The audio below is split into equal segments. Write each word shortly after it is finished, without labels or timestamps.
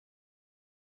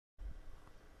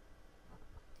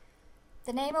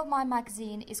The name of my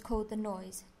magazine is called The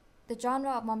Noise. The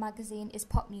genre of my magazine is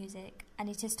pop music, and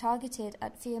it is targeted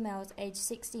at females aged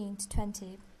 16 to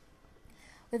 20.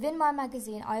 Within my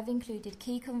magazine, I have included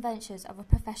key conventions of a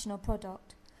professional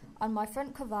product. On my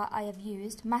front cover, I have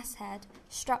used masthead,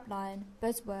 strapline,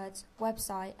 buzzwords,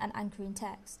 website, and anchoring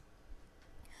text.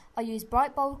 I use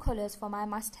bright bold colours for my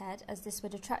masthead, as this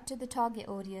would attract to the target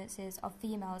audiences of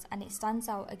females and it stands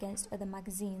out against other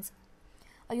magazines.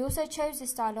 I also chose this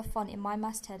style of font in my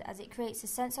masthead as it creates a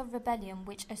sense of rebellion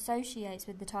which associates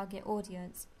with the target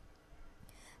audience.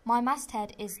 My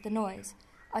masthead is The Noise.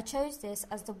 I chose this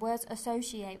as the words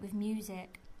associate with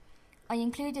music. I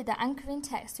included the anchoring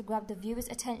text to grab the viewer's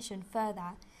attention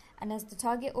further, and as the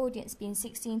target audience being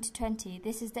 16 to 20,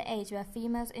 this is the age where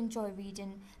females enjoy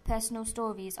reading personal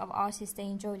stories of artists they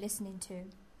enjoy listening to.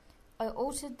 I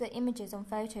altered the images on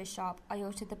Photoshop. I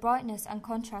altered the brightness and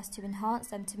contrast to enhance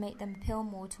them to make them appeal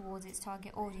more towards its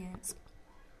target audience.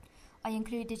 I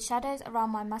included shadows around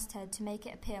my masthead to make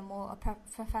it appear more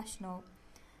professional.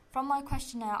 From my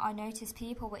questionnaire, I noticed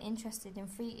people were interested in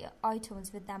free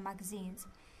items with their magazines.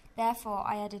 Therefore,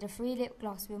 I added a free lip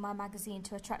gloss with my magazine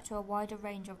to attract to a wider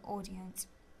range of audience.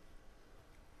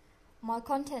 My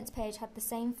contents page had the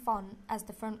same font as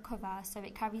the front cover, so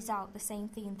it carries out the same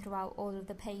theme throughout all of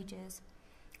the pages.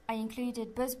 I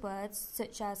included buzzwords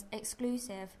such as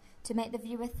exclusive to make the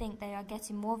viewer think they are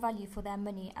getting more value for their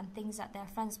money and things that their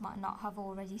friends might not have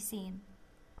already seen.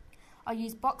 I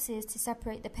used boxes to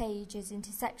separate the pages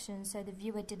into sections so the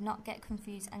viewer did not get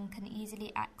confused and can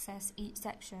easily access each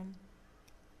section.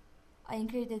 I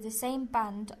included the same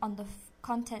band on the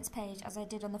contents page as I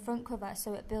did on the front cover,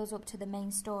 so it builds up to the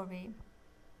main story.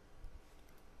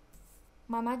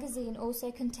 My magazine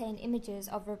also contained images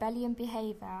of rebellion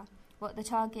behaviour, what the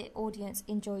target audience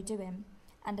enjoy doing,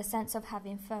 and a sense of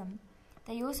having fun.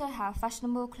 They also have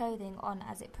fashionable clothing on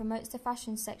as it promotes the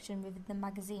fashion section within the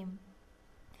magazine.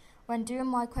 When doing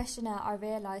my questionnaire, I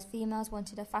realised females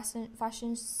wanted a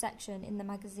fashion section in the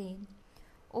magazine.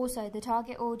 Also, the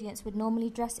target audience would normally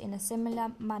dress in a similar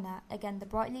manner. Again, the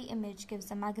brightly image gives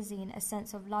the magazine a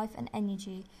sense of life and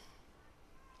energy.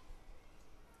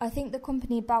 I think the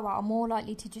company Bauer are more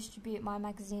likely to distribute my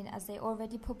magazine as they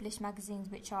already publish magazines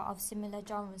which are of similar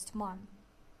genres to mine,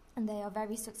 and they are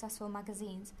very successful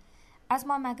magazines. As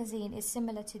my magazine is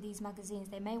similar to these magazines,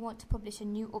 they may want to publish a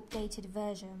new updated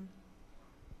version.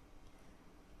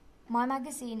 My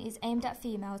magazine is aimed at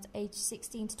females aged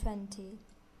 16 to 20.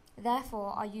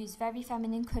 Therefore, I use very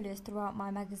feminine colours throughout my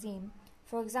magazine.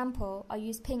 For example, I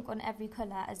use pink on every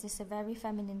colour as this is a very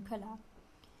feminine colour.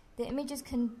 The images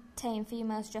contain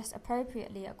females dressed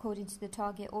appropriately according to the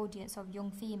target audience of young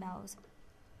females.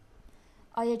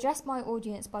 I addressed my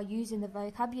audience by using the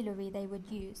vocabulary they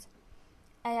would use.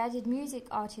 I added music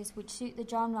artists which suit the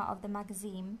genre of the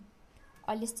magazine.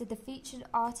 I listed the featured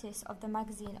artists of the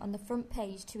magazine on the front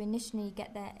page to initially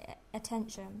get their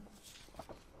attention.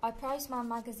 I priced my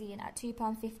magazine at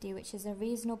 £2.50, which is a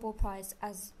reasonable price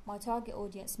as my target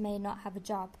audience may not have a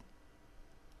job.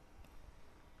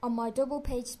 On my double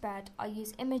page spread, I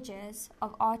use images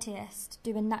of artists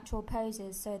doing natural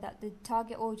poses so that the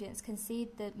target audience can see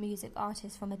the music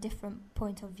artist from a different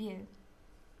point of view.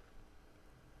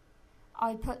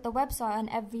 I put the website on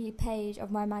every page of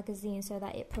my magazine so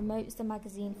that it promotes the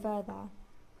magazine further.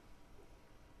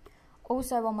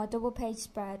 Also, on my double page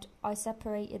spread, I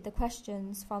separated the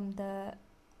questions from the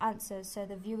answers so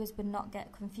the viewers would not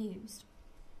get confused.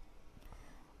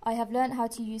 I have learnt how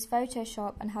to use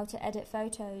Photoshop and how to edit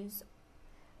photos.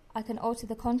 I can alter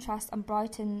the contrast and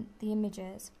brighten the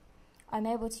images. I'm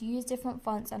able to use different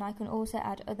fonts, and I can also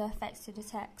add other effects to the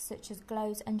text such as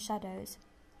glows and shadows.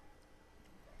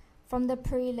 From the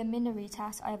preliminary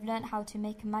task, I have learnt how to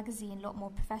make a magazine look more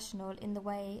professional in the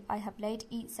way I have laid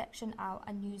each section out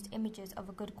and used images of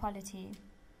a good quality.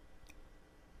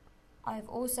 I have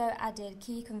also added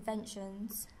key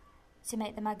conventions to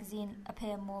make the magazine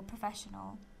appear more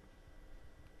professional.